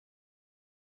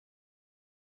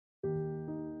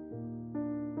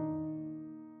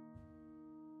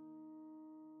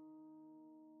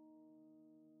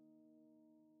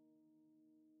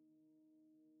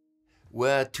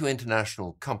Where two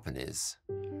international companies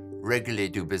regularly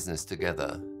do business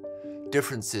together,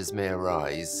 differences may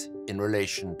arise in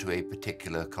relation to a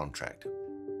particular contract.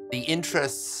 The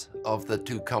interests of the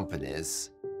two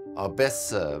companies are best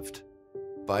served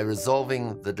by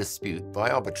resolving the dispute by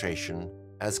arbitration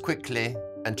as quickly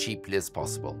and cheaply as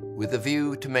possible, with a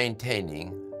view to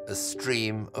maintaining a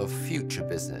stream of future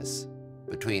business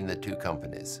between the two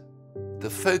companies. The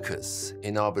focus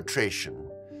in arbitration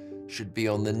should be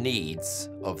on the needs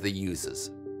of the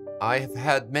users. I have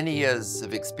had many years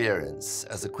of experience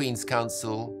as a Queen's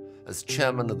Counsel, as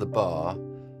chairman of the bar,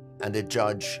 and a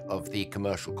judge of the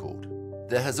commercial court.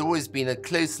 There has always been a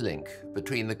close link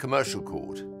between the commercial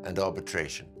court and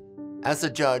arbitration. As a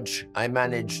judge, I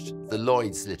managed the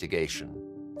Lloyd's litigation,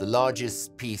 the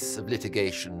largest piece of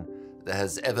litigation there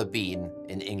has ever been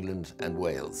in England and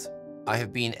Wales. I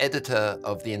have been editor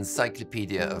of the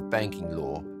Encyclopedia of Banking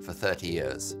Law for 30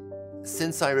 years.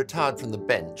 Since I retired from the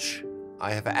bench,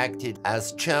 I have acted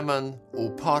as chairman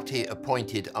or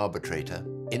party-appointed arbitrator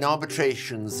in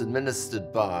arbitrations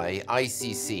administered by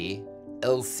ICC,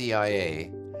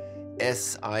 LCIA,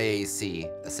 SIAC,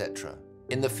 etc.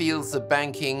 in the fields of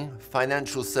banking,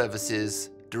 financial services,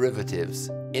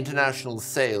 derivatives, international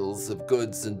sales of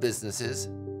goods and businesses,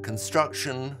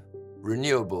 construction,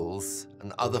 renewables,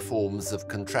 and other forms of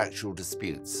contractual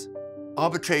disputes.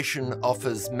 Arbitration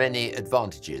offers many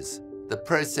advantages. The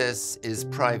process is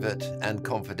private and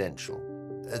confidential.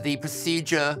 The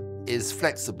procedure is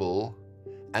flexible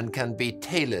and can be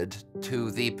tailored to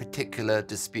the particular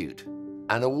dispute.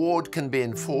 An award can be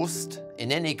enforced in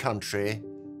any country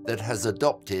that has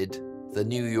adopted the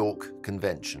New York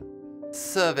Convention.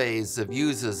 Surveys of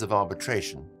users of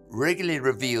arbitration regularly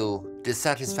reveal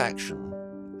dissatisfaction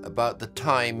about the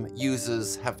time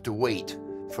users have to wait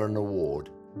for an award.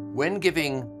 When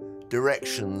giving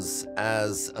directions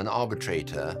as an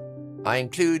arbitrator, I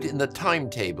include in the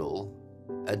timetable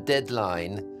a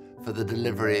deadline for the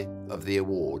delivery of the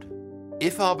award.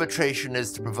 If arbitration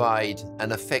is to provide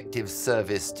an effective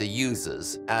service to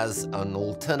users as an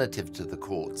alternative to the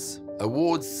courts,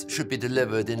 awards should be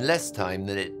delivered in less time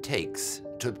than it takes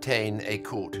to obtain a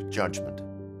court judgment.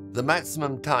 The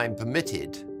maximum time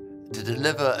permitted to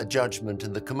deliver a judgment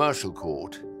in the commercial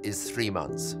court is 3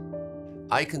 months.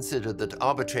 I consider that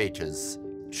arbitrators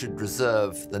should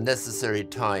reserve the necessary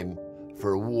time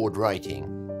for award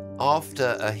writing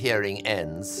after a hearing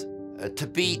ends to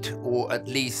beat or at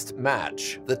least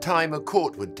match the time a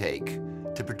court would take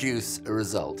to produce a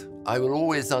result. I will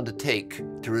always undertake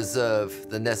to reserve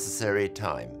the necessary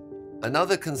time.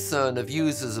 Another concern of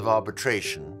users of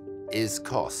arbitration is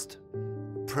cost.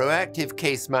 Proactive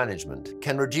case management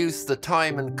can reduce the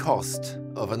time and cost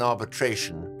of an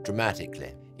arbitration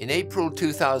dramatically. In April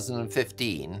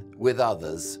 2015, with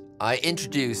others, I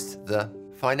introduced the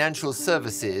Financial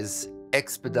Services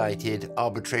Expedited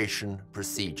Arbitration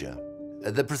Procedure.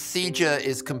 The procedure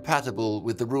is compatible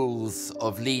with the rules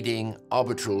of leading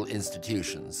arbitral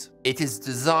institutions. It is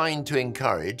designed to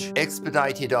encourage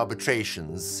expedited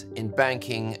arbitrations in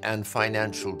banking and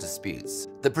financial disputes.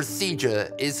 The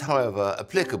procedure is, however,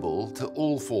 applicable to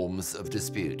all forms of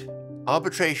dispute.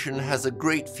 Arbitration has a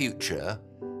great future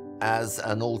as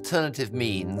an alternative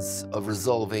means of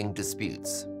resolving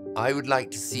disputes. I would like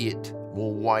to see it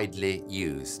more widely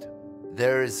used.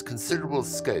 There is considerable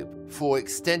scope for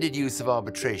extended use of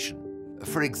arbitration,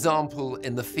 for example,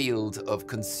 in the field of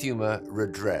consumer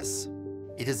redress.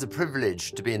 It is a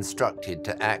privilege to be instructed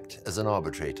to act as an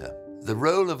arbitrator. The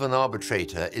role of an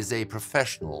arbitrator is a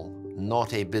professional,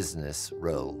 not a business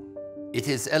role. It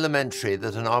is elementary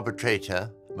that an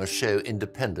arbitrator must show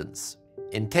independence,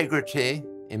 integrity,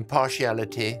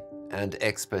 impartiality, and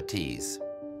expertise.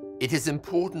 It is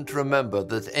important to remember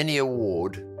that any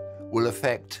award will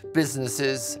affect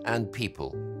businesses and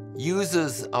people.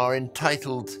 Users are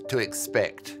entitled to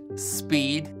expect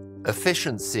speed,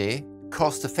 efficiency,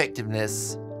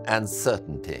 cost-effectiveness, and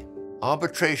certainty.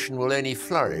 Arbitration will only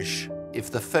flourish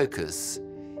if the focus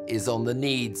is on the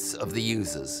needs of the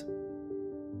users.